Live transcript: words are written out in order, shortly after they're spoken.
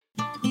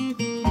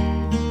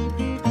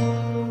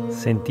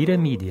Sentire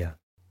Media.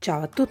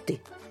 Ciao a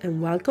tutti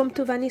and welcome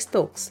to Venice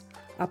Talks,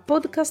 a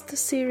podcast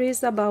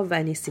series about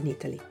Venice in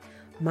Italy.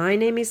 My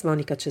name is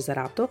Monica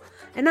Cesarato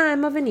and I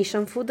am a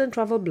Venetian food and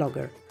travel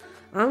blogger.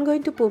 I'm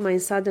going to put my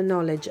insider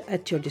knowledge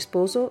at your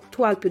disposal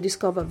to help you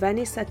discover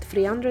Venice at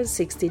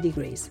 360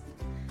 degrees.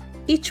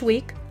 Each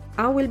week,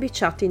 I will be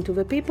chatting to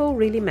the people who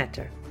really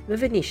matter, the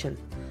Venetian.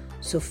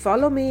 So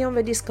follow me on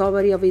the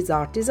discovery of its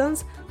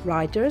artisans,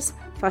 writers,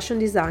 fashion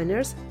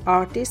designers,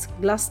 artists,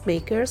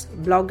 glassmakers,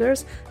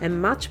 bloggers,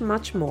 and much,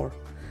 much more.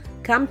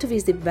 Come to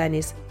visit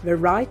Venice the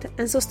right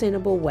and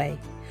sustainable way.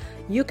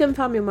 You can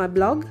find me on my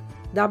blog,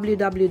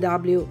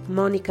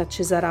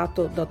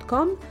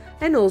 www.monicacesarato.com,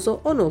 and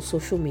also on all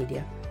social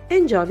media.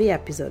 Enjoy the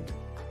episode.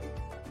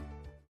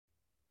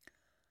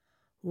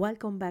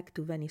 Welcome back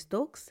to Venice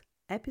Talks,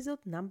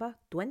 episode number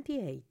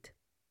 28.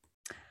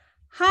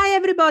 Hi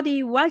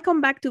everybody,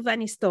 welcome back to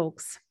Venice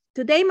Talks.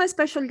 Today my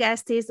special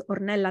guest is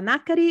Ornella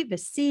Naccari, the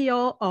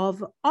CEO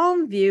of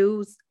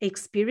Unveiling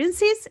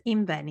Experiences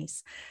in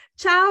Venice.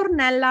 Ciao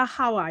Ornella,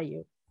 how are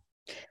you?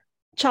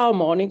 Ciao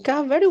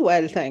Monica, very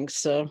well,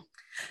 thanks.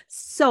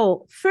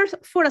 So first,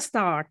 for a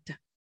start,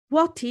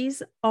 what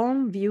is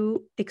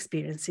Unveiling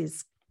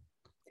Experiences?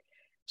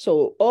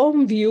 So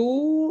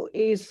OnView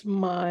is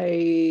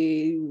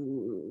my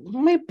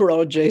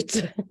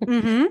project.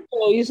 Mm-hmm.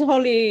 So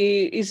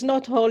it's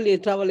not only a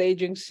travel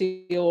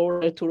agency or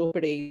a tour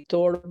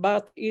operator,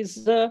 but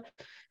it's a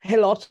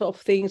lot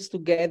of things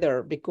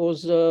together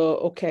because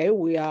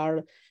we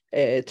are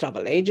a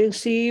travel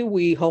agency.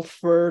 We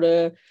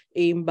offer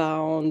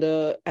inbound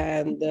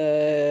and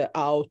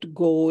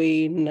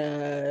outgoing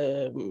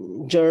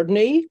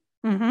journey.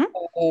 Mm-hmm.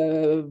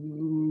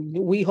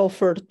 We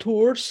offer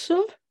tours.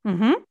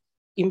 Mm-hmm.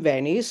 In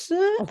Venice,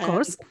 of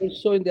course, and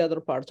also in the other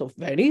part of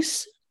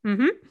Venice.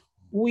 Mm-hmm.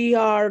 We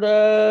are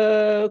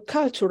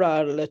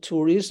cultural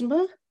tourism.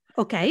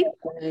 Okay.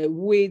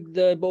 With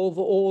above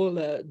all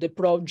the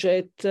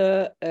project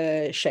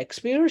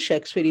Shakespeare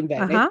in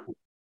Venice. Uh-huh.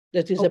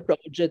 That is a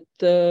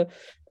project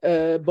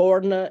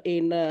born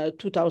in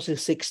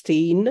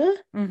 2016.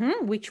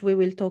 Mm-hmm. Which we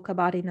will talk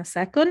about in a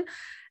second.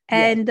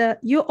 And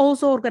you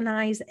also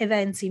organize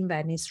events in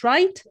Venice,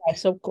 right?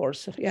 Yes, of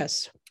course.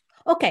 Yes.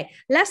 Okay,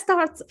 let's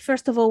start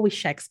first of all with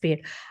Shakespeare.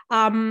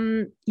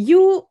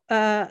 You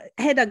had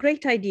a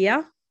great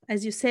idea,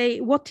 as you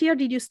say. What year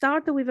did you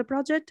start with the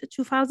project?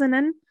 2000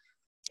 and?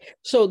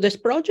 So this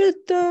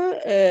project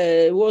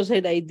was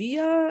an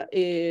idea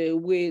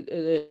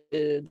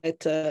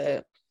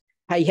that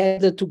I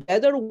had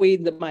together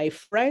with my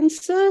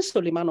friends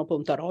Solimano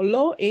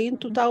Pontarollo in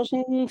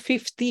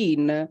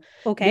 2015.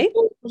 Okay.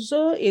 Because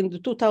in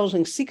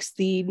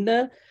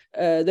 2016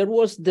 there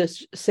was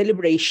this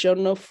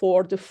celebration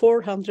for the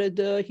 400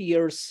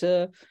 years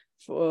from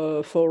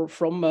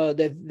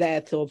the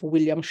death of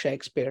William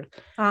Shakespeare.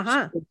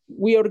 Uh-huh. So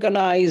we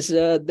organized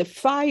the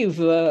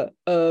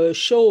 5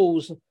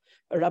 shows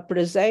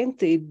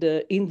represented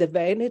in the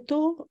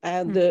Veneto,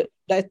 and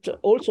that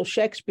also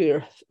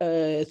Shakespeare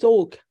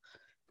talk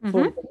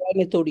for the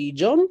Veneto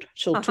region.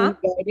 So 2 in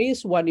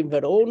Venice, 1 in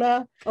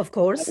Verona. Of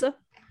course.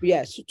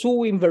 Yes,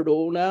 2 in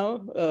Verona,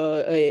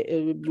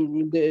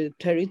 the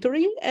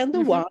territory, and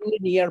the 1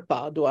 near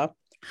Padua.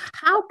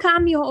 How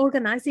come you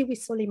organize it with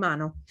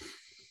Solimano?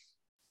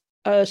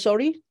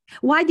 Sorry?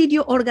 Why did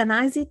you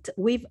organize it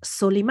with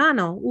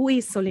Solimano? Who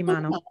is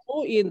Solimano?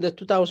 In the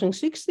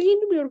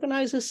 2016, we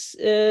organized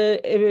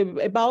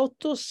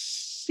about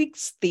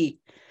 60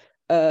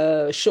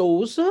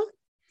 shows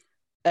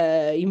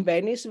in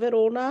Venice,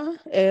 Verona,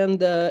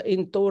 and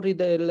in Torri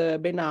del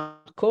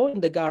Benaco, in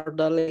the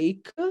Garda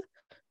Lake,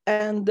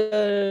 and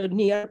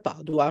near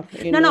Padua.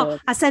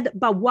 I said,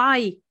 but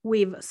why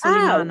with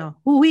Solimano?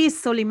 Who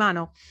is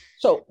Solimano?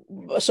 So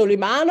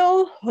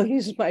Solimano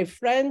is my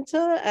friend,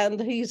 and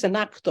he's an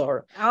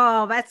actor.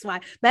 Oh, that's why.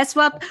 That's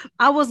what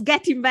I was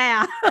getting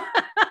there.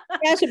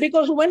 Yes,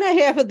 because when I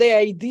have the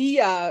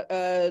idea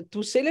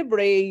to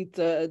celebrate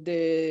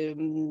the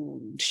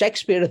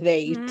Shakespeare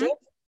date,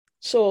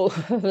 so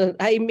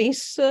I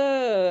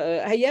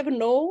have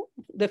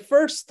the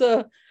first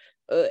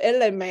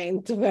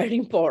element very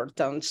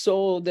important.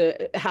 So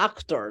the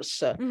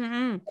actors.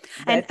 And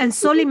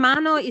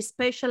Solimano is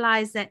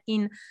specialized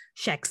in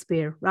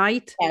Shakespeare,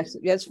 right? Yes,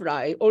 that's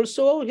right.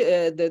 Also,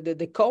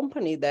 the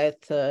company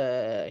that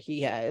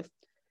he has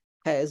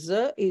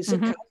is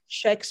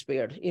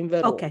Shakespeare in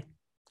Verona.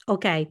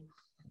 Okay.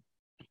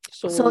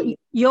 So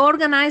you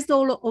organized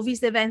all of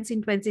these events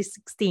in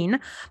 2016,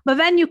 but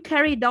then you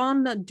carried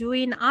on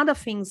doing other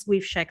things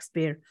with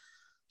Shakespeare.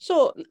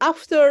 So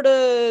after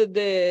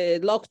the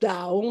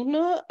lockdown,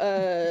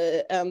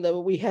 and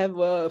we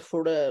have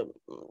for a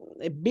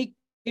big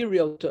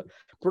period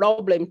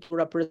problem to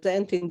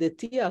represent in the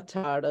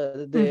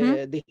theater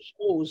the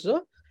shows.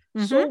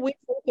 So we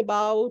thought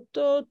about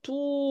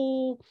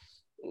to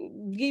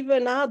give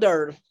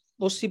another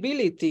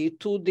possibility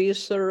to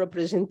this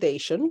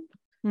representation.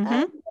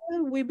 And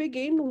we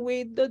begin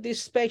with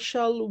this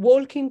special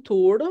walking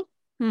tour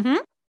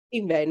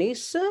in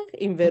Venice,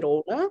 in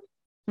Verona.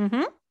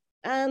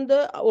 and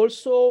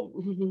also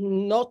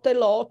not a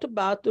lot,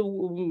 but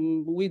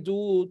we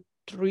do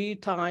 3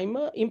 times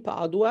in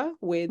Padua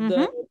with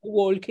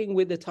walking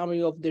with the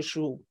timing of the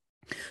shoe.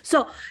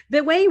 So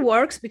the way it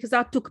works, because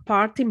I took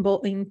part in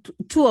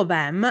two of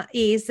them,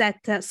 is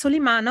that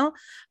Solimano,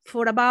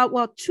 for about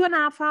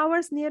 2.5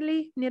 hours,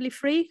 nearly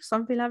 3,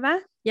 something like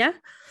that. Yeah.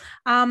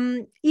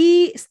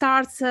 He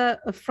starts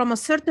from a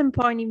certain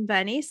point in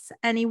Venice,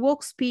 and he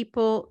walks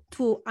people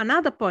to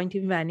another point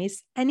in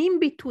Venice, and in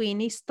between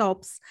he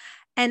stops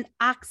and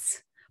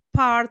acts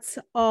parts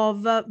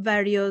of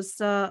various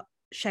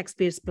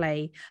Shakespeare's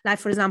play, like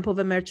for example,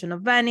 The Merchant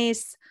of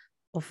Venice,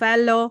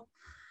 Othello.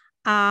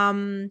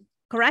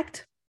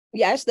 Correct?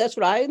 Yes, that's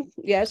right.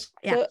 Yes.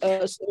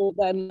 Yeah. So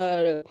then,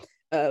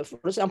 for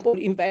example,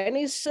 in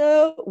Venice,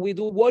 we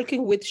do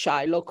Walking with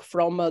Shylock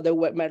from the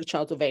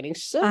Merchant of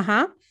Venice.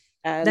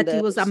 And that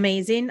it was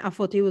amazing. I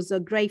thought it was a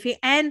great thing.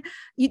 And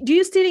do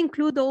you still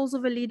include also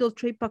the little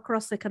trip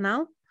across the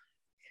canal?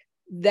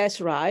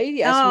 That's right.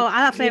 Yes. Oh,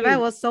 I think that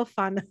was so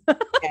fun.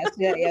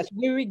 Yes.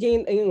 We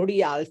begin in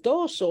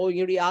Rialto. So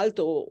in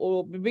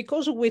Rialto,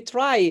 because we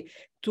try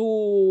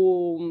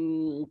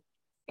to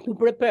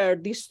prepare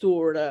this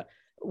tour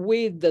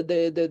with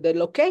the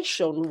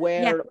location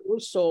where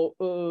also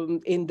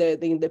in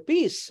the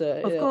piece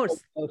of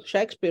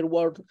Shakespeare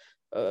were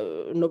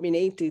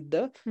nominated,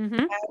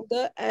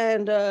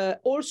 and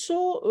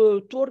also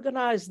to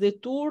organize the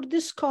tour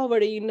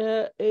discovering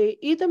a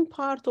hidden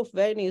part of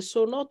Venice,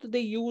 so not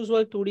the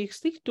usual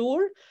touristic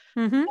tour,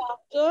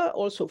 but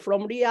also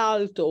from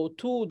Rialto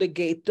to the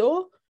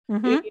Ghetto,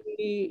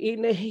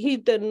 in a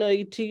hidden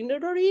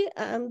itinerary,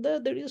 and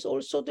there is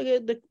also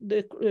the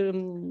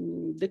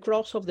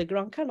cross of the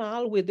Grand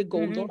Canal with the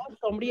gondola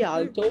from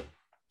Rialto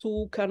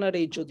to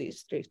Canareggio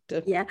district.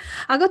 Yeah,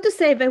 I got to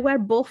say they were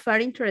both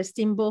very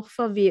interesting, both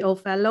the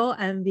Othello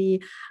and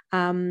the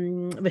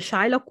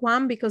Shylock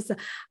one, because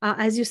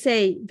as you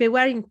say, they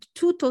were in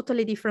 2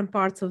 totally different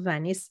parts of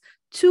Venice.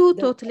 2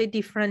 totally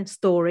different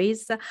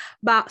stories,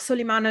 but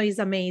Solimano is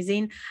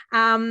amazing.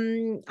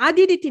 I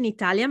did it in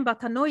Italian,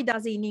 but I know he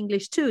does it in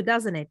English too,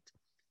 doesn't it?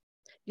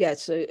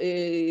 Yes,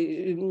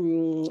 he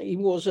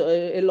was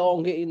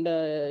along in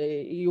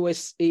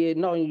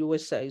not in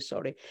USA,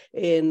 sorry,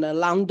 in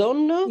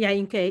London. Yeah,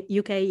 in UK,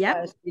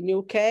 yeah. Yes, in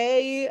UK,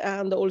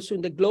 and also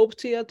in the Globe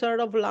Theatre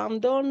of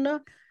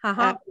London.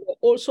 And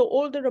also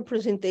all the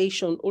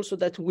representation also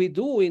that we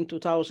do in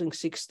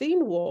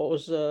 2016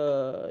 was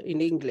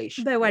in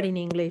English. They were in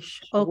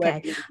English.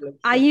 Okay.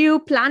 Are you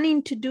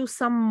planning to do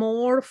some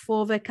more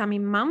for the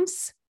coming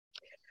months?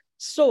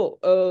 So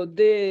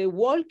the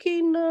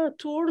walking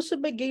tours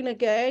begin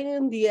again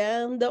in the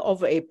end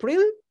of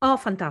April. Oh,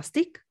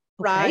 fantastic.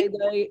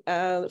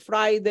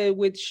 Friday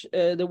with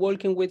the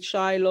walking with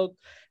Shylock,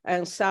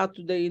 and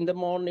Saturday in the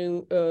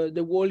morning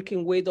the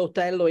walking with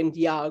Othello and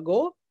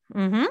Iago.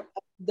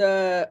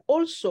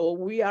 Also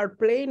we are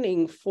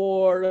planning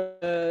for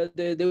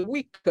the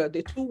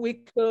 2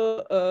 week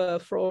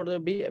for the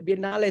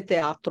Biennale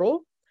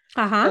Teatro.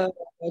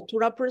 To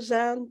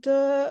represent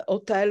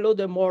Othello,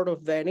 the Moor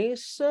of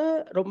Venice,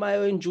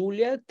 Romeo and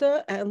Juliet,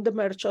 and the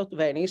Merchant of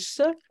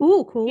Venice.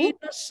 Oh, cool. In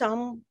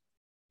some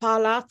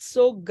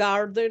palazzo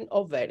garden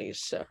of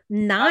Venice.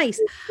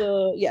 Nice.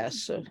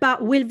 Yes.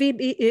 But will we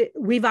be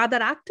with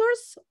other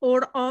actors,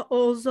 or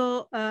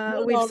also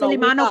with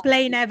Solimano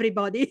playing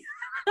everybody?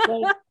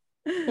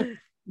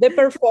 The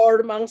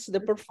performance.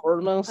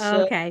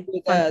 Okay.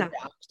 With the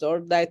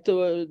actor, that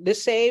the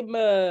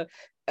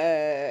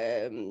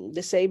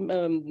same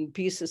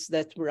pieces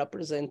that we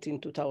represent in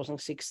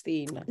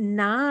 2016.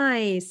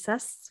 Nice.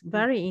 That's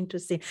very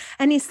interesting.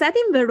 And instead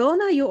in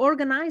Verona, you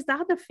organized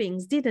other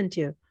things, didn't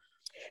you?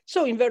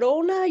 So in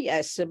Verona,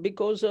 yes,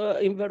 because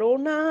in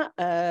Verona,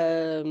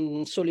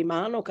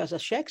 Solimano, Casa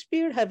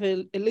Shakespeare have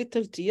a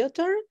little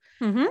theater.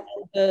 And,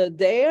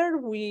 there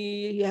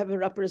we have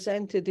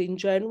represented in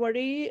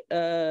January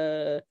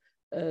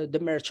the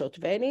Merchant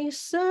of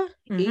Venice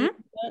in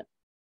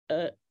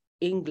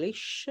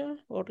English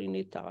or in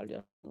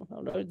Italian.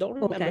 I don't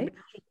remember.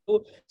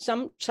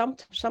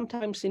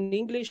 Sometimes in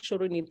English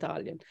or in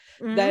Italian.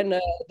 Then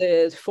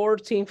the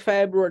 14th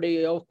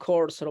February, of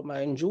course, Romeo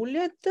and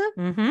Juliet.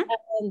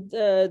 And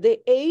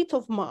the 8th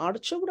of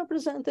March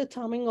represent the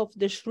timing of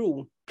the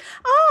shrew.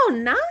 Oh,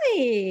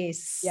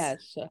 nice.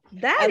 Yes.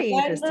 Very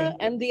interesting.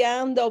 And the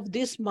end of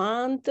this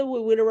month, we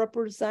will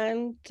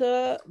represent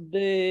the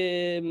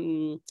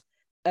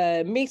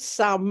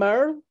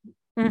Midsummer.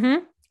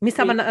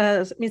 Midsummer.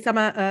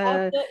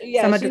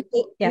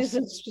 Yes,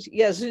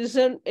 it's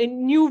a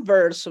new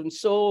version.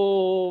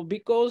 So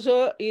because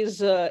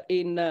is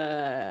in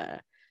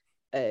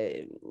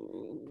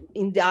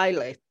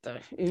dialect.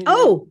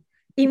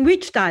 In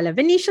which dialect?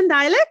 Venetian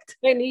dialect?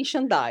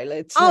 Venetian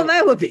dialect. Oh,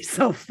 that would be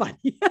so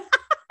funny.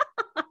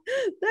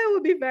 That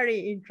would be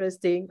very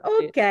interesting.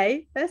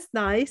 Okay, that's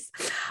nice.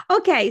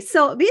 Okay,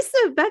 so this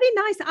is very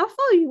nice. I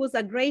thought it was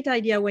a great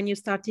idea when you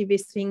started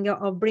this thing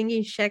of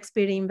bringing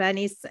Shakespeare in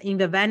Venice, in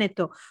the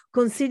Veneto,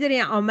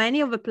 considering how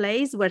many of the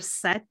plays were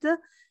set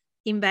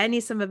in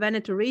Venice and the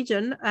Veneto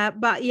region,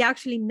 but he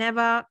actually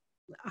never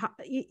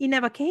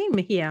came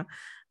here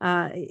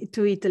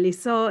to Italy.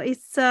 So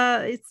it's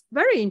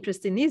very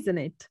interesting, isn't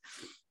it?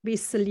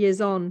 This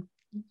liaison.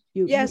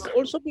 Yes,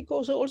 also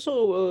because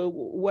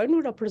when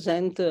we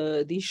represent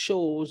these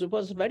shows, it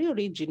was very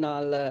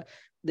original,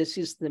 the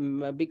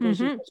system, because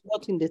it was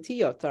not in the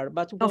theater,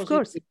 but it was of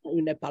course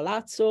in a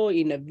palazzo,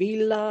 in a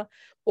villa,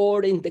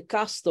 or in the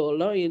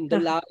castle, in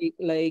the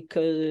Lake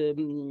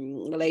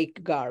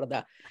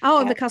Garda.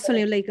 Oh, the castle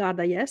in Lake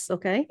Garda, yes,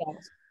 okay.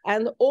 Yes.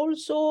 And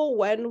also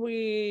when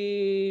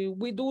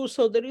we do,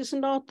 so there is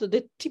not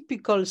the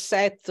typical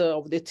set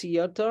of the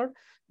theater,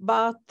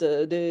 but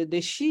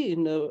the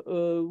scene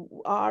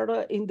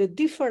are in the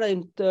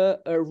different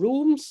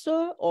rooms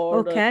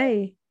or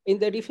in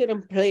the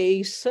different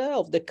place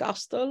of the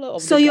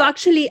castle. So you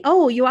actually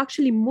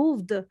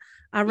moved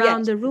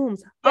around the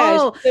rooms.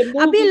 Yes, oh,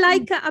 a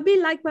bit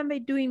like when they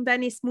do in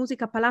Venice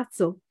Musica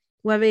Palazzo,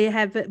 where we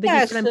have the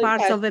different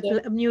parts of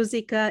the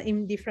music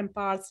in different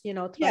parts,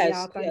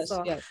 Traviata and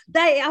so.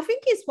 I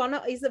think is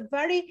a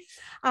very,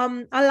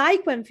 I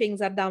like when things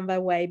are done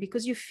that way,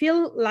 because you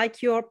feel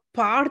like you're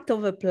part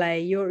of a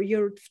play.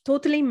 You're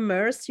totally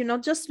immersed. You're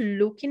not just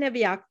looking at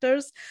the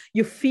actors,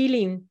 you're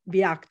feeling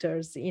the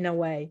actors in a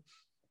way.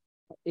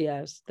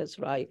 Yes, that's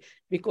right.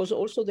 Because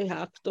also the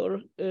actor,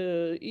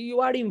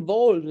 you are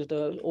involved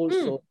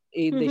also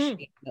in the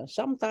scene.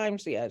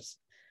 Sometimes, yes.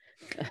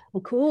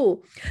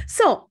 Cool.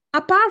 So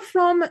apart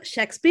from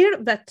Shakespeare,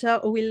 that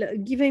will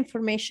give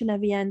information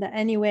at the end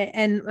anyway,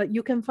 and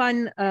you can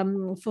find,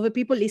 for the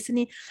people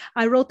listening,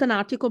 I wrote an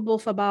article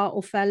both about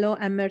Othello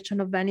and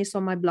Merchant of Venice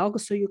on my blog,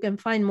 so you can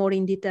find more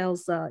in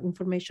details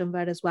information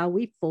there as well,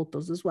 with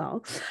photos as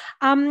well.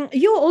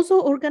 You also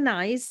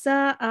organize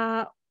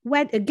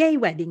gay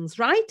weddings,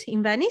 right,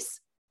 in Venice?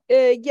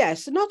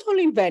 Yes, not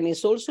only in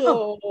Venice,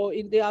 also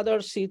in the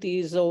other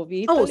cities of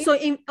Italy.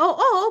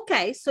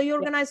 Okay. So you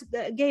organize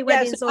gay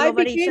weddings all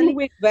over Italy? I begin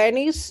with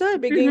Venice,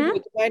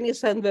 with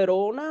Venice and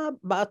Verona,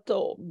 but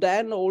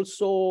then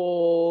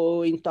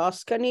also in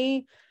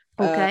Tuscany,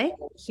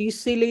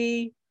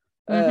 Sicily,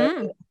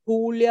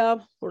 Puglia,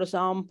 for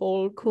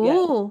example. Cool.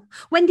 Yeah.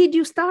 When did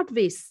you start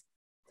this?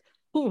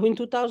 In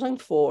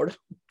 2004.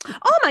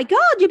 Oh my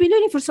God, you've been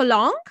doing it for so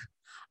long?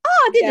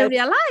 Oh, I didn't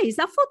realize.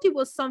 I thought it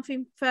was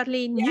something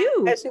fairly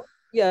new.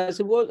 Yes,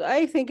 it was.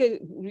 I think,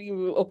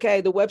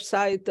 the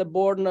website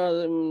born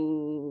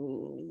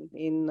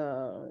in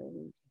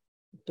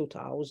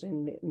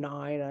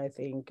 2009, I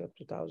think,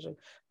 2000.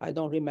 I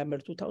don't remember,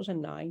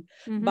 2009.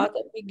 But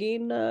I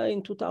begin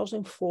in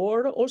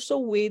 2004, also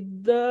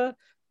with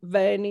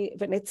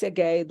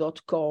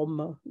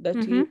veneziagay.com. That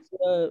is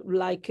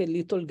like a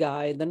little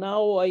guide.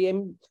 Now I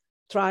am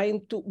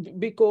trying to,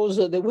 because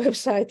the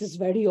website is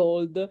very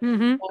old,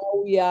 now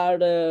we are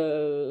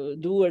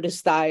do a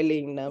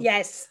restyling.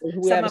 Yes,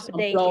 we have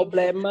some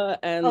problem.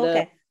 And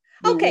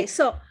okay.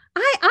 So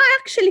I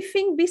actually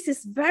think this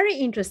is very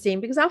interesting,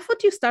 because I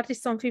thought you started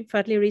something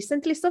fairly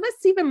recently. So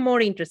that's even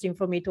more interesting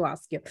for me to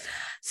ask you.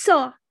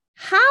 So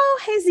how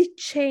has it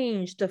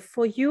changed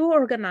for you,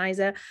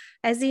 organizer,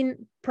 as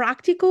in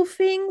practical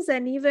things,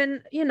 and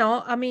even,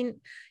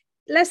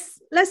 let's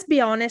be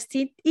honest,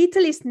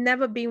 Italy's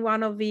never been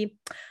one of the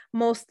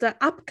most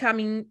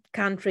upcoming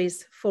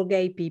countries for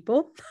gay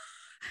people,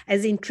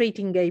 as in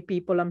treating gay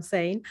people, I'm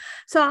saying.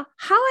 So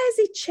how has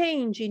it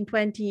changed in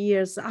 20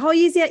 years? How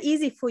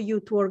easy for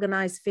you to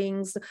organize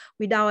things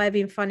without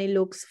having funny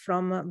looks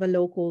from the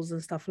locals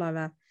and stuff like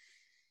that?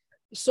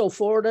 So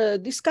for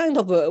this kind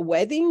of a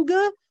wedding,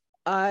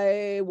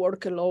 I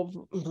work a lot,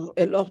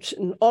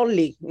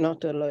 only,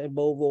 not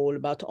above all,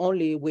 but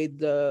only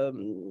with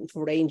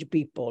foreign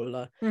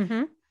people.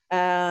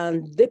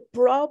 And the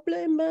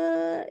problem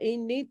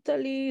in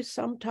Italy,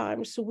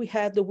 sometimes we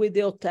had with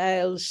the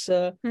hotels,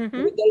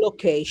 with the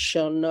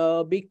location,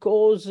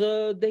 because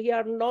they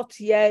are not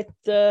yet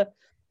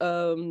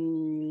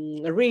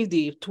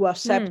ready to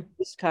accept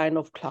this kind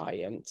of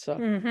clients.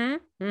 And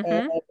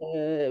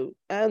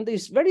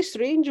it's very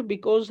strange,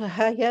 because I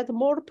had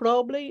more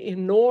problem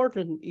in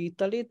northern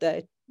Italy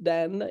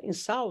than in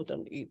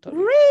southern Italy.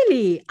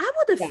 Really? I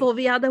would have thought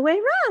the other way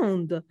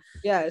around.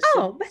 Yes.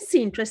 Oh, that's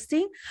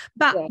interesting.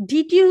 But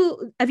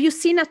have you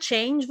seen a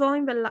change,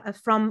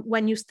 from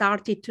when you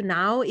started to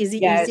now? Is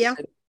it easier?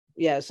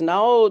 Yes.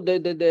 Now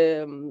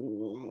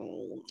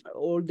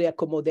all the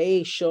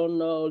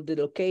accommodation, all the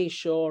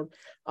location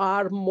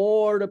are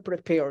more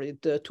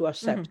prepared to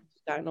accept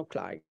this kind of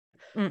client.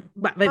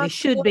 But they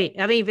should be.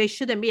 I mean, there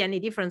shouldn't be any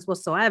difference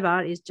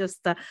whatsoever. It's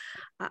just,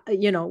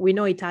 we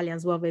know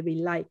Italians what they be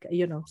like,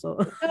 so.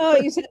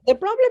 The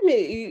problem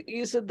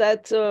is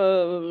that,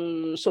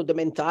 so the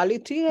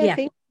mentality, I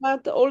think,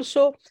 but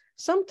also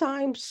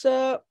sometimes,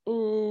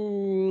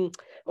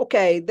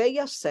 they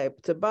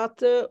accept,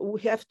 but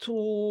we have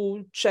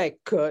to check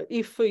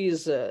if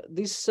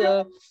this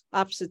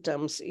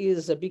absence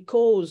is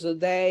because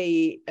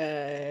they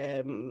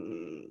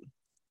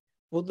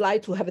would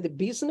like to have the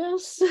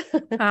business,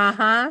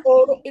 Uh-huh.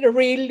 or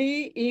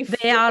really if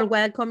They are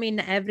welcoming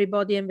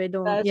everybody and they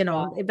don't, that's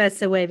right. that's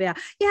the way they are.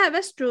 Yeah,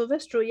 that's true.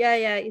 That's true. Yeah,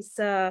 yeah. It's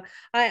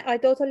I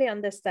totally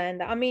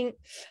understand. I mean,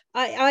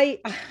 I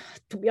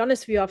to be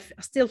honest with you,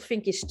 I still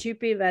think it's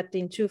stupid that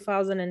in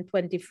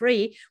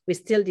 2023 we're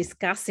still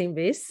discussing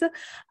this.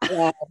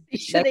 Yeah, It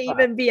that's shouldn't right.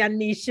 even be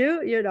an issue,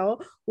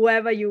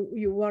 whoever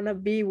you want to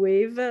be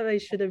with, it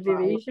shouldn't be the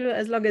Right. issue.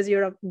 As long as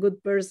you're a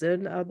good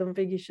person, I don't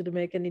think it should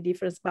make any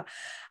difference. But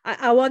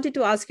I wanted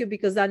to ask you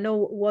because I know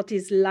what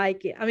it's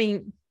like. I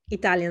mean,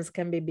 Italians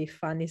can be a bit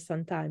funny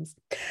sometimes.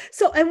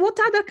 So, and what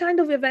other kind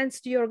of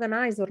events do you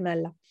organize,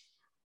 Ornella?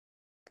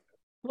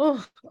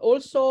 Oh,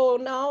 also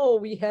now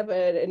we have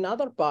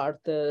another part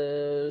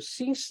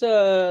since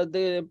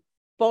the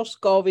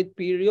post-COVID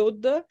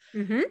period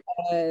Mm-hmm.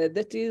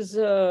 that is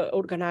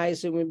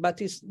organizing,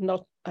 but it's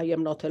not. I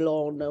am not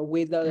alone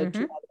with two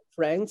Mm-hmm. other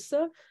friends.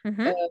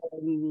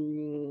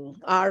 Mm-hmm.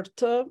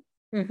 Art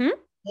Mm-hmm.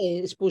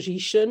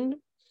 exposition,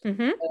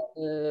 Mm-hmm.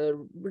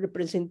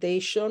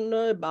 representation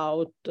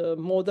about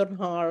modern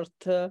art.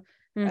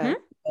 Mm-hmm.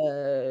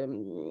 And,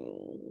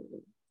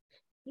 um,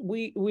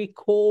 we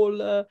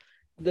call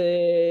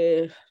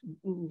the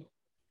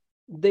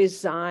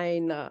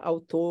design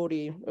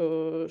autori,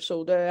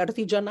 so the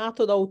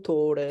artigianato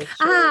d'autore.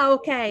 So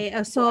Okay.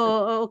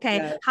 Okay.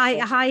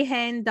 yes,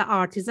 High-end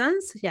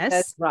artisans. that's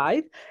Yes.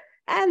 right.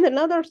 And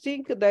another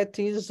thing that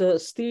is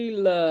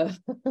still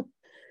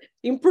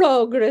in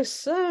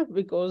progress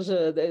because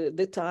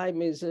the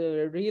time is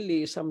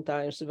really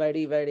sometimes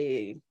very,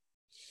 very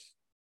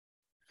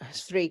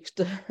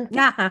strict.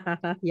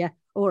 Yeah.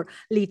 Or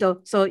little.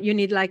 So you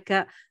need like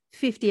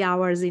 50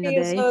 hours in a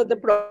Is day. the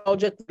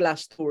project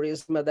Glass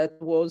Tourism. That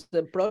was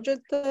the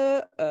project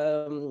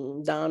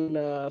done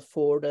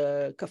for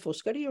the Ca'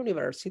 Foscari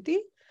University.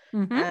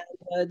 Mm-hmm.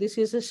 And this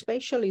is a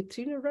special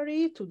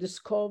itinerary to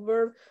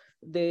discover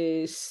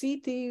the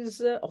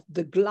cities of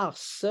the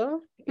glass in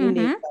Mm-hmm.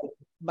 Italy,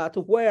 but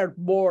where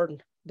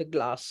born the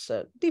glass,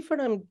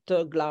 different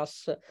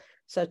glass,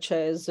 such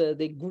as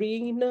the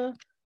green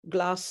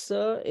glass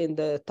in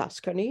the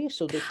Tuscany,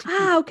 so the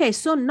typical, Okay.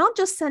 So not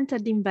just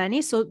centered in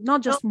Venice, so not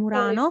not just only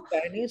Murano,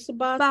 Venice,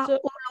 but but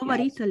all over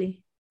yes.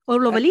 Italy.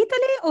 All over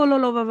Italy, all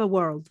over the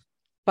world.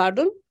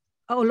 Pardon?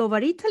 All over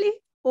Italy,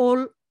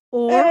 or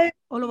Uh,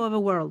 all over the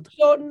world.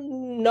 so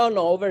no,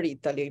 over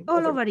Italy.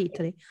 All over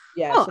Italy.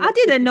 Yes. Oh, I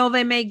didn't know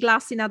they make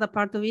glass in other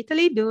part of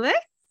Italy, do they?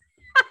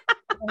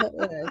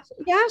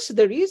 Yes,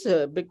 there is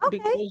Okay.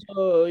 because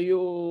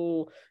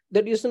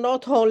there is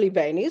not only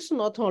Venice,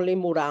 not only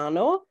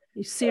Murano.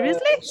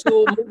 Seriously?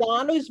 So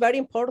Murano is very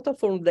important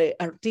for the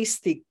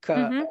artistic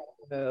glass.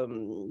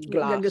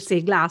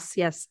 Say glass,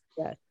 yes.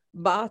 Yeah.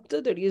 But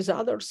there is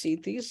other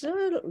cities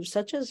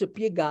such as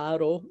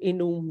Piegaro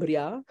in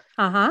Umbria,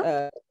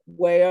 Uh-huh.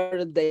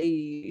 where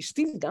they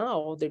still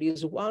now there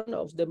is one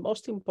of the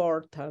most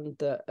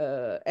important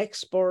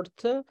export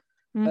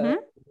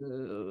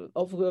Mm-hmm.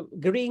 of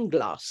green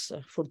glass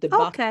for the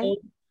Okay. bottle,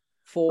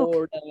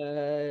 for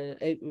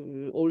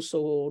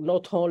also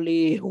not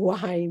only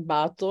wine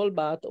bottle,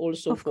 but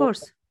also Of for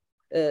course.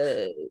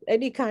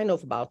 any kind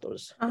of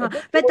bottles. Uh-huh.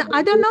 But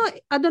I don't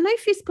know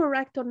if it's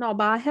correct or not,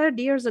 but I heard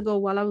years ago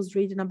while I was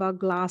reading about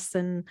glass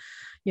and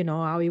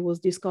how it was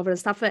discovered and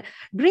stuff.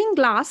 Green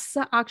glass,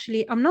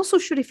 actually, I'm not so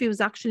sure if it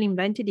was actually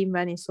invented in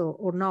Venice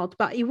or not,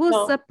 but it was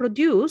No,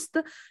 produced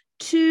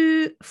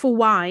for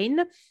wine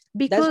that's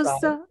because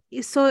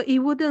right. so it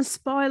wouldn't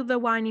spoil the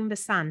wine in the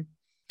sun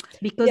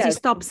because it Yes.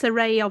 stops a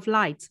ray of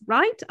light,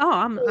 right? Oh,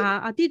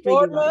 I did read it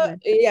Born, right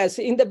then. yes,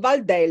 in the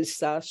Val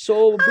d'Elsa,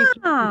 so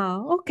between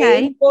Okay.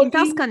 In Empoli,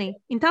 Tuscany.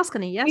 In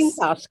Tuscany, in yes.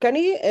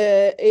 Tuscany,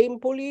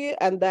 Empoli,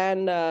 and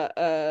then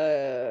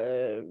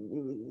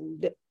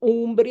the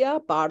Umbria,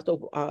 part of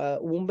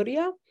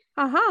Umbria,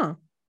 Uh-huh.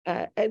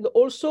 and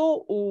also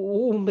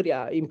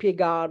Umbria in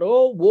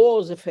Piegaro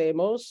was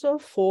famous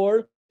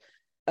for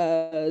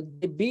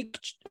the big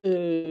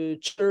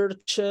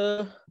church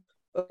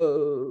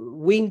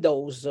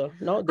windows,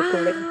 no,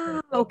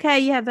 decorated. Okay,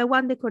 yeah, the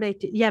one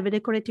decorated. Yeah, the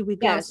decorated with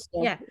glass.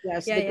 Yes, Yeah,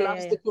 yes, yeah, the yeah, yeah,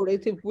 glass yeah.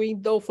 decorative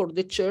window for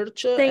the church,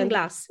 Stained and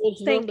glass.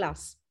 also Stained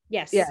glass.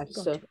 Yes, yes,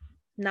 got you.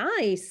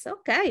 Nice.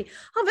 Okay.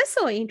 Oh, that's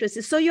so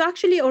interesting. So you're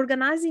actually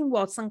organizing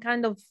what? Some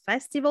kind of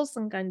festival,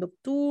 some kind of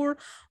tour?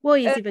 What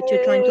is it that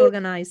you're trying to uh,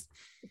 organize?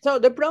 so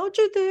the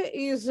project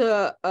is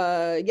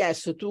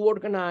yes, to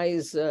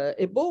organize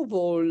above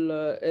all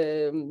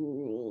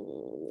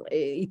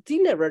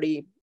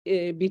itinerary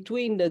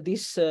between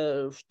these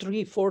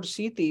 3-4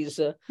 cities.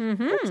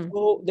 Mm-hmm.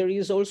 Also, there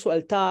is also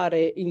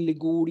Altare in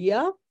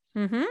Liguria.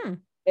 Mm-hmm.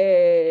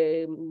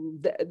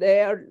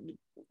 There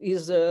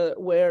is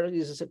where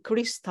is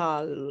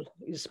Crystal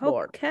is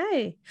born.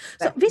 Okay.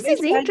 So this This is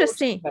kind of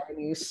interesting.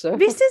 Spanish.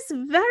 This is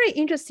very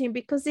interesting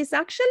because it's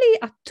actually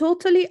a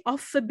totally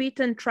off the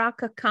beaten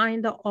track, a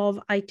kind of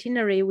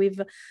itinerary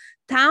with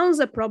towns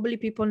that probably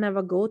people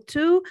never go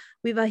to,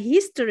 with a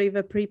history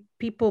that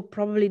people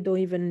probably don't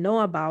even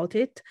know about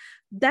it.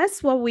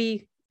 That's what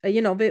we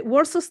the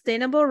word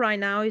sustainable right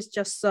now is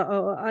just,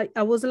 I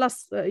was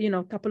last,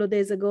 a couple of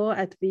days ago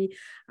at the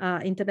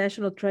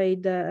international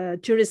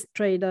tourist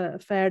trade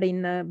fair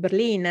in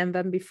Berlin, and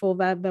then before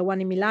that, the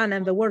one in Milan,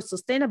 and the word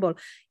sustainable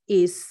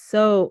is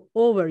so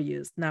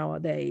overused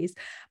nowadays.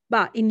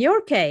 But in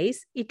your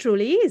case, it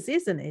truly is,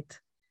 isn't it?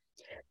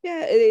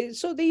 Yeah,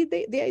 so the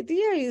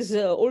idea is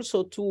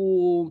also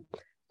to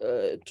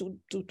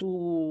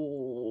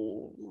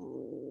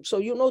so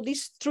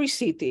these three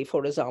cities,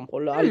 for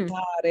example,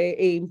 Altare,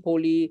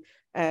 Empoli,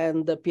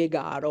 and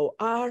Piegaro,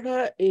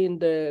 are in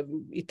the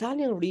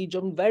Italian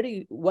region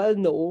very well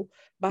known,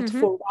 but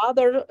for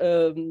other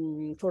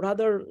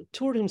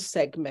tourism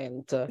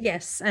segment.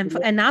 Yes,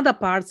 and other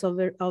parts of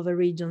the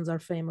regions are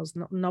famous,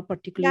 not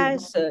particularly.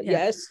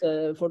 Yes,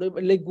 for the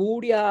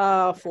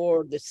Liguria,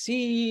 for the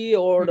sea,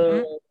 or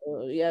the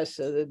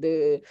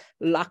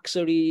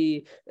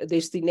luxury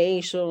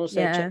destinations.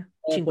 Yeah,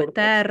 Cinque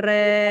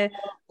Terre.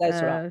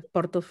 That's right.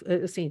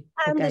 Sì,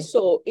 And okay.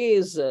 so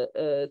is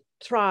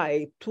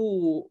try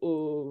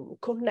to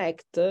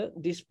connect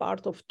this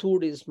part of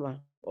tourism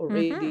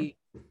already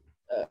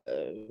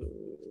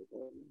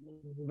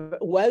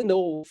well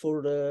known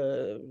for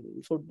the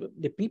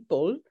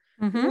people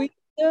with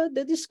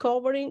the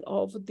discovering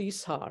of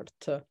this art.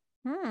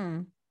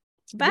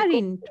 Very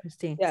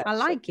interesting. Yes. I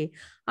like it.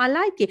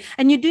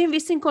 And you're doing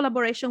this in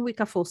collaboration with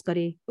Ca'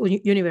 Foscari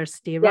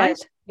University, right?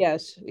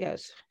 Yes.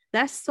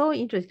 That's so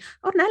interesting.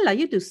 Ornella,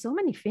 you do so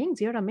many things.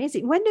 You're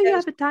amazing. When do you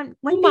have the time?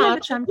 When do you have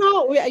the time?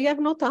 No, you have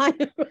no time.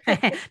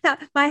 Now,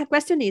 my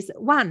question is,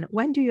 1,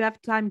 when do you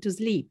have time to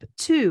sleep?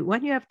 2,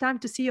 when you have time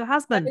to see your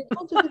husband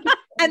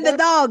and the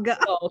dog?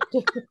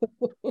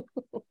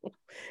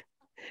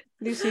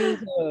 This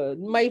is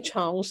my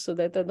chance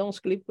that I don't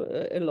sleep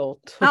a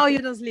lot. Oh, you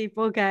don't sleep.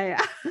 Okay.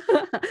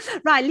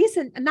 Right.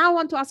 Listen, now I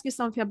want to ask you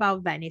something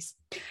about Venice.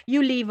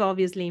 You live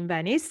obviously in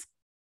Venice.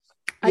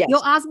 Yes.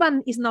 Your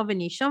husband is not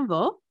Venetian,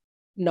 though.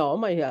 No,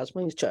 my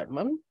husband is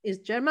German. He's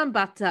German,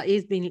 but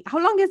how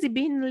long has he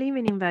been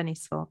living in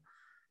Venice for?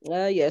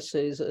 Yes,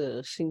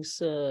 since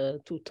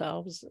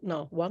 2000.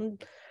 No,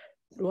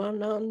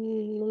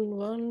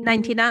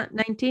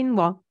 19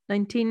 what?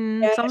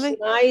 19 something?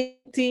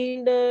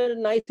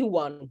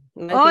 1991.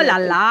 Oh la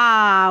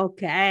la,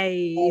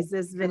 okay.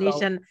 He's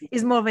Venetian.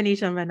 He's more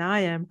Venetian than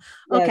I am.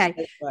 Okay.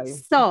 Yes, right.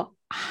 So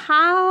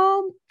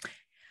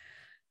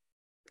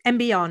and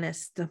be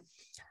honest,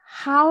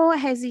 how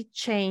has it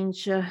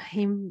changed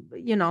him?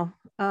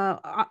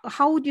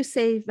 How would you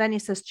say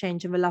Venice has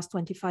changed in the last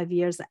 25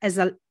 years as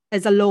a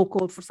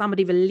local, for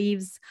somebody that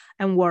lives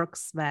and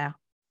works there?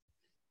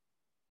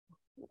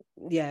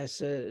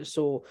 Yes,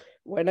 so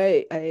when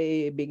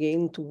I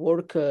began to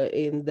work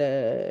in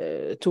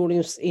the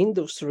tourism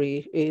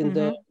industry in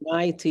the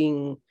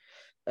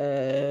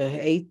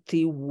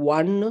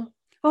 1981.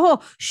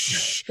 Oh,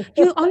 shh!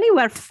 You only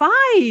were 5.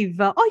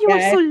 Oh, you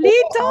were so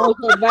little.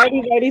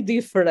 Very, very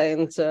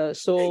different.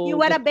 So you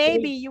were a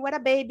baby. You were a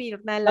baby,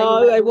 Ornella.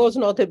 No, I was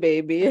not a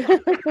baby.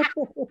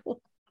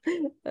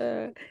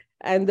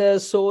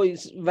 And so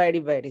it's very,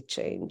 very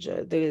changed.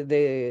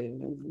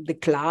 The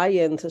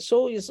client.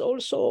 So it's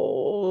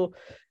also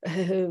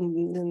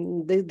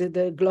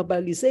the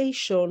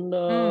globalization.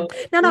 No,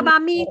 but I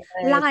mean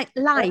life.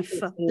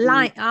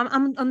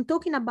 I'm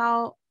talking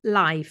about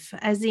life,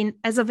 as a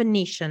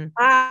Venetian.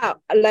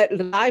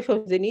 Life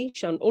of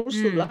Venetian.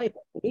 Also, life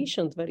of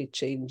Venetian very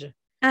changed.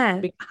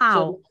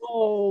 How?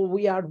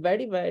 We are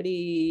very,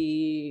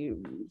 very.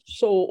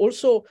 So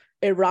also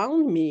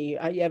around me,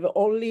 I have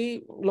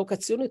only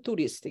locazione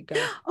turistica.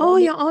 Oh,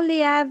 you only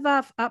have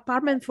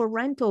apartment for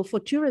rental, for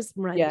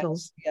tourism rental.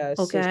 Yes.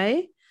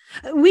 Okay.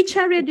 Which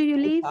area do you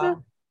live?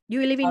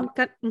 You live in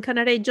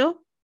Cannareggio?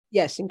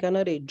 Yes, in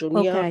Cannareggio,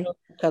 near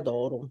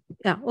Cadoro.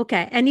 Yeah,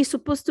 okay. And it's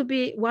supposed to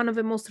be one of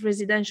the most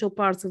residential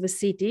parts of the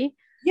city?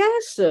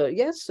 Yes.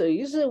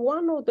 It's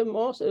one of the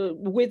most,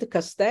 with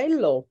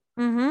Castello.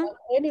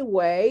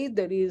 Anyway,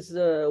 there is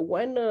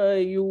when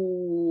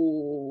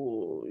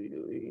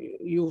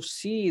you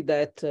see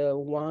that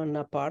one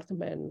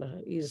apartment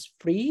is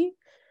free,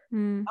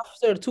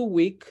 after 2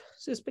 weeks,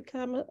 it's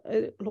become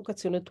a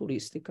locazione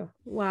turistica.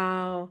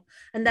 Wow.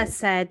 And that's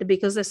sad,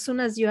 because as soon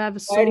as you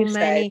have so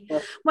many,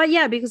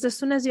 because as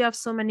soon as you have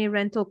so many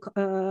rental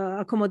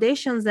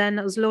accommodations,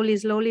 then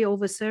slowly all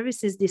the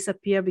services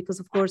disappear, because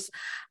of course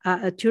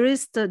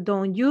tourists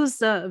don't use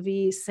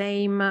the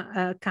same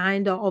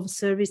kind of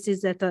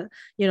services that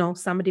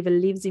somebody that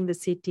lives in the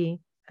city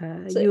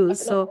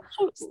use. So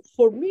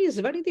for me, it's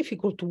very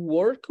difficult to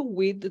work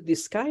with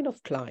this kind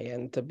of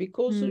client,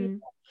 because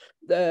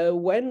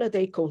when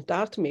they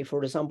contact me,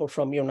 for example,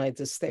 from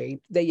United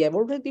States, they have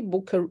already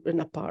booked an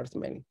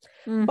apartment.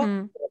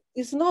 But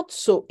it's not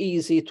so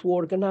easy to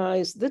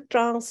organize the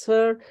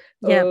transfer.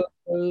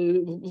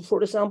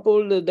 For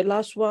example, the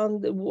last one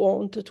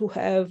wanted to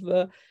have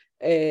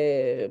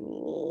a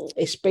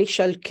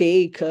special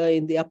cake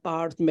in the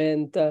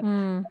apartment,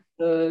 to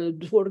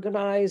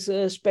organize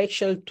a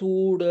special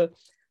tour.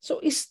 So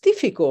it's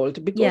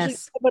difficult because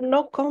Yes. you have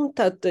no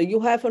contact. You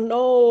have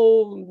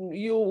no,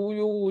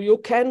 you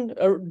can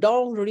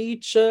don't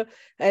reach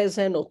as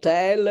an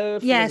hotel,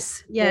 for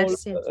Yes, example,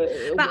 yes,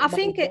 yes. But I by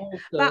think,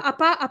 but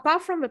boat.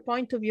 apart from the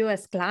point of view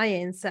as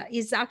clients,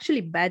 it's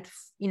actually bad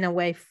in a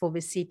way for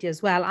the city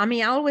as well. I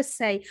mean, I always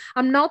say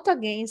I'm not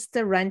against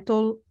the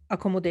rental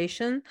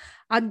accommodation.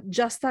 I'm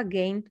just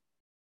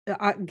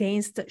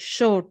against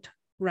short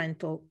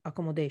rental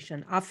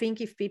accommodation. I think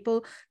if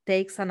people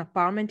takes an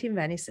apartment in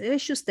Venice, they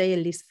should stay at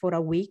least for a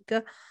week.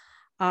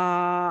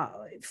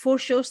 For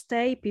short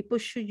stay, people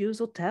should use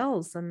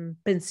hotels and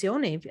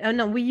pensioni.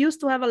 No, we used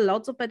to have a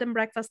lot of bed and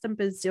breakfast and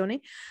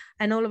pensioni,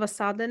 and all of a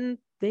sudden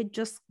they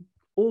just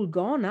all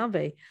gone, are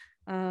they?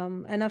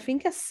 And I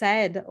think it's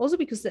sad also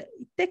because it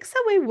takes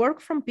away work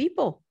from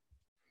people.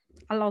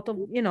 A lot of,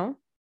 no?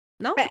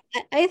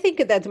 I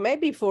think that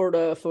maybe for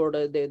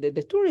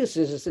the tourists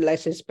is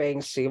less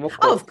expensive, of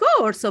Oh,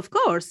 course. of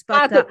course,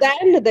 but But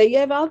then they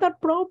have other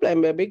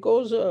problem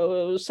because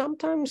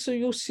sometimes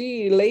you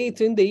see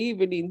late in the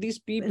evening these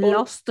people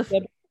lost,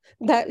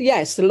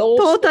 yes,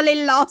 lost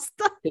totally lost.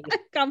 I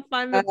can't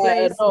find the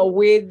place. no,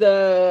 with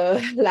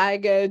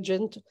luggage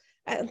and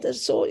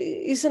so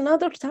it's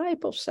another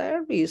type of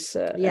service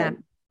Yeah,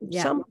 and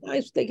yeah,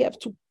 sometimes they have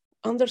to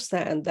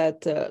understand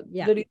that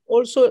yeah, there is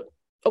also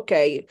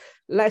okay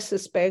less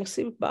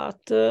expensive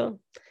but a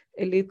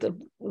little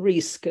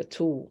risk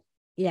too.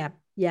 yeah,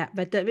 yeah.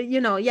 But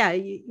yeah,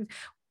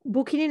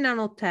 booking in an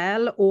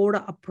hotel or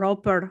a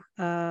proper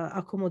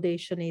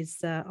accommodation is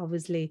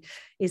obviously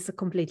is a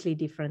completely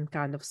different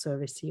kind of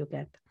service you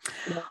get.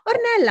 Yeah.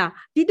 Ornella,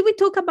 did we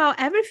talk about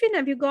everything?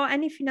 Have you got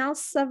anything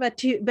else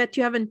that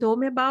you haven't told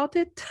me about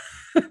it?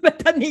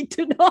 But I need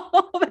to know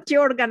that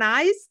you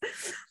organize.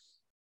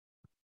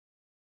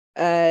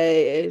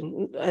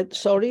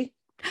 Sorry.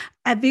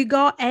 Have you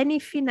got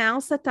anything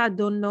else that I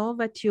don't know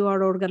that you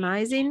are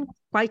organizing?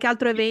 Qualche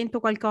altro evento,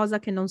 qualcosa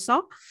che non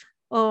so?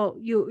 Oh,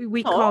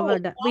 we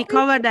No,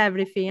 covered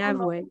everything, have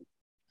no, we?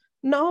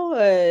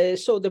 no.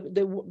 So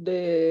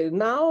the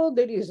now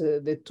there is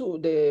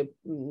the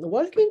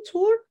walking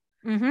tour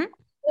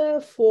Mm-hmm.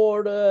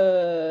 for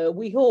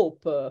we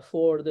hope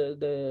for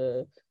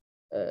the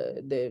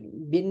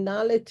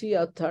biennality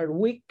at our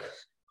week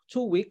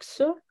 2 weeks.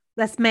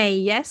 That's May,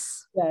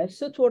 yes. Yes,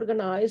 to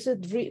organize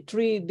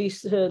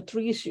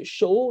three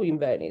show in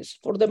Venice.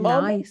 For the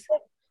moment, Nice.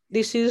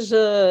 this is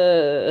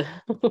the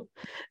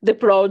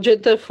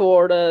project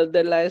for The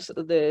the next.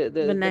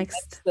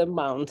 next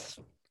month.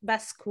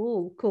 That's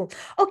cool. Cool.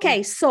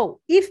 Okay, so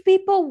if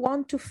people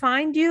want to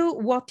find you,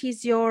 what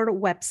is your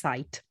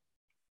website?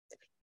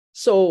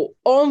 So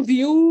on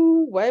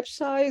view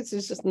websites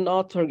is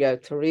not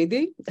yet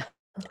ready.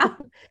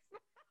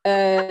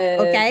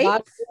 Okay.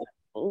 But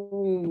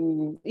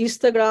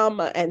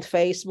Instagram and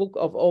Facebook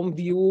of On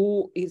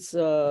View is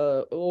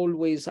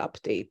always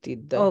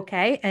updated.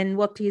 Okay. And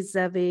what is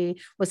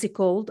what's it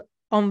called?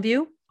 On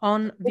view?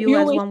 On view View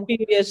as one.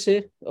 experience.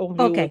 On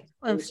View Okay,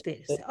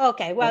 experience.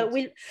 okay. Well,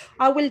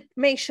 I will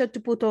make sure to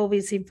put all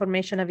this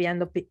information at the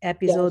end of the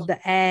episode Yes.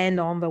 and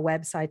on the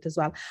website as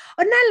well.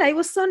 Ornella, it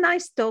was so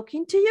nice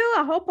talking to you.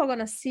 I hope I'm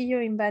gonna see you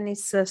in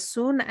Venice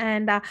soon.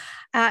 And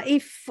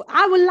if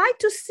I would like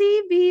to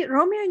see the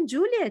Romeo and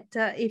Juliet,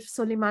 if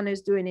Solimano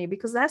is doing it,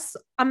 because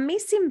I'm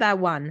missing that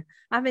one.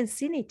 I haven't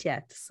seen it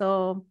yet.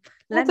 So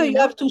let But me you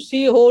know. have to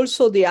see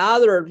also the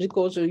other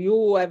because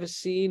you have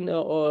seen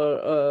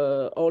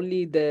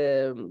only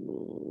the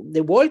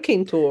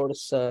walking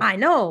tours. I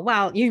know.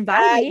 Well, you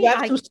invite You me.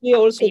 have to see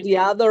also the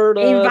other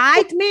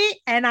Invite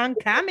me and I'm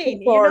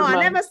coming.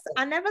 performance.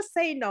 I never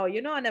say no.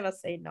 I never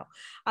say no.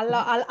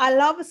 I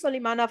love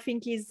Solimano. I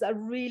think he's a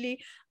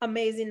really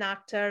amazing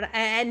actor,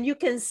 and you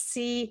can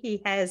see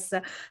he has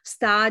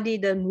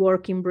studied and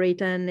worked in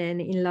Britain and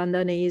in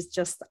London. He's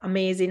just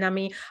amazing. I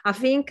mean, I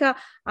think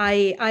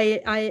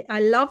I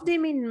loved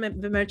him in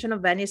The Merchant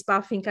of Venice, but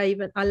I think I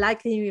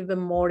liked him even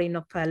more in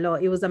Othello.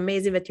 It was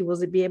amazing that he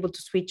was be able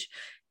to switch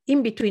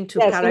in between two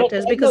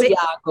characters because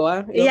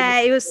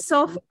it was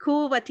so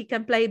cool that he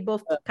can play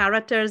both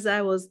characters.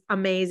 That was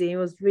amazing. It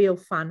was real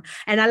fun,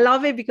 and I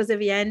love it because at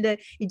the end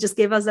he just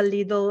gave us a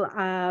little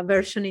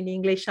version in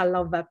English. I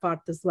love that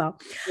part as well.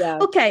 Yeah.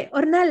 Okay,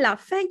 Ornella,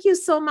 thank you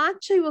so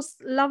much. It was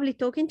lovely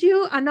talking to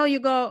you. I know you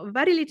got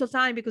very little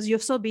time because you're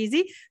so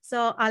busy,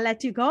 so I'll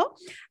let you go,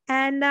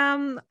 and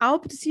I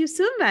hope to see you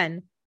soon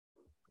then.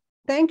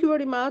 Thank you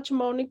very much,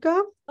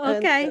 Monica.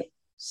 Okay. And,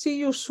 see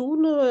you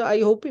soon, I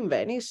hope, in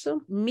Venice.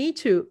 Me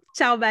too.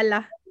 Ciao,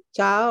 Bella.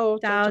 Ciao.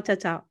 Ciao, ciao,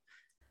 ciao.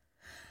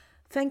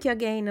 Thank you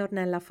again,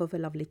 Ornella, for the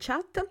lovely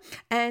chat.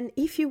 And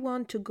if you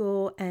want to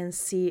go and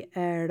see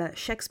her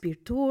Shakespeare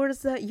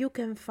tours, you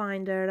can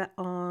find her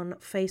on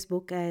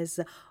Facebook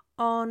as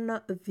On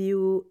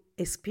View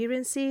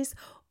Experiences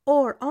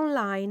or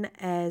online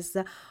as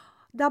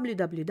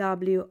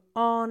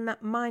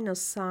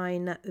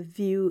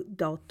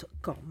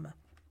www.on-view.com.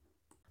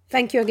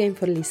 Thank you again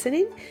for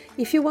listening.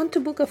 If you want to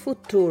book a food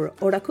tour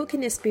or a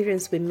cooking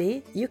experience with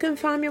me, you can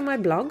find me on my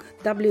blog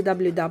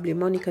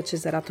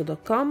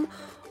www.monicacesarato.com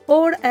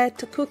or at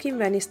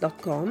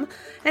cookingvenice.com,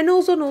 and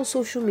also on all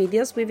social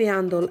medias with the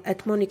handle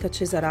at Monica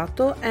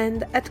Cesarato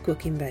and at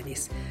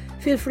cookingvenice.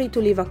 Feel free to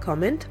leave a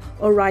comment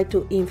or write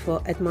to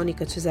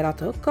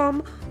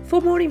info@monicacesarato.com for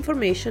more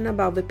information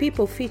about the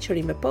people featured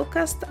in the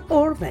podcast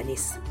or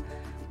Venice.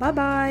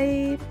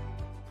 Bye-bye!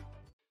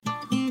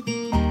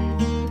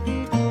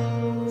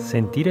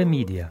 Sentire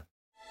Media.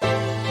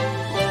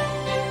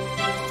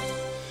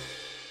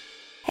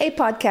 Hey,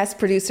 podcast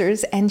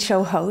producers and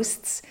show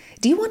hosts.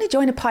 Do you want to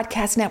join a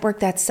podcast network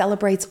that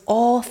celebrates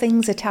all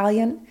things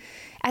Italian?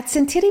 At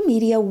Sentire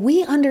Media,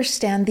 we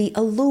understand the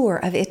allure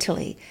of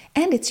Italy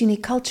and its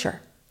unique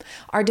culture.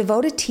 Our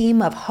devoted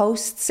team of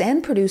hosts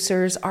and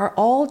producers are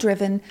all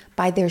driven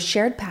by their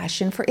shared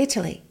passion for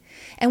Italy.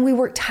 And we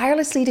work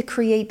tirelessly to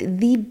create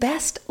the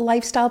best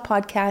lifestyle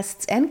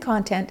podcasts and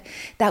content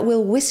that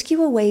will whisk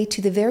you away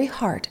to the very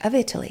heart of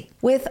Italy.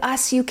 With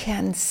us, you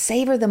can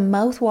savor the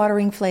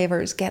mouth-watering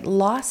flavors, get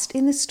lost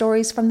in the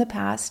stories from the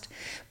past,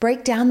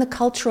 break down the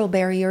cultural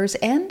barriers,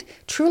 and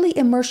truly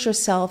immerse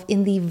yourself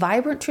in the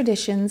vibrant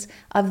traditions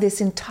of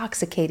this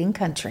intoxicating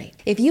country.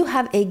 If you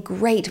have a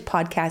great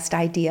podcast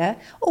idea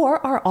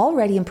or are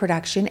already in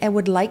production and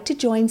would like to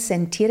join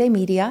Sentire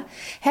Media,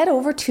 head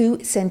over to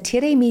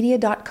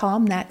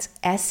sentiremedia.com, that's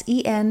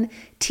SENTIRE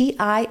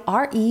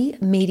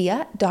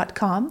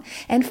media.com,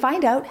 and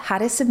find out how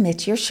to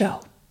submit your show.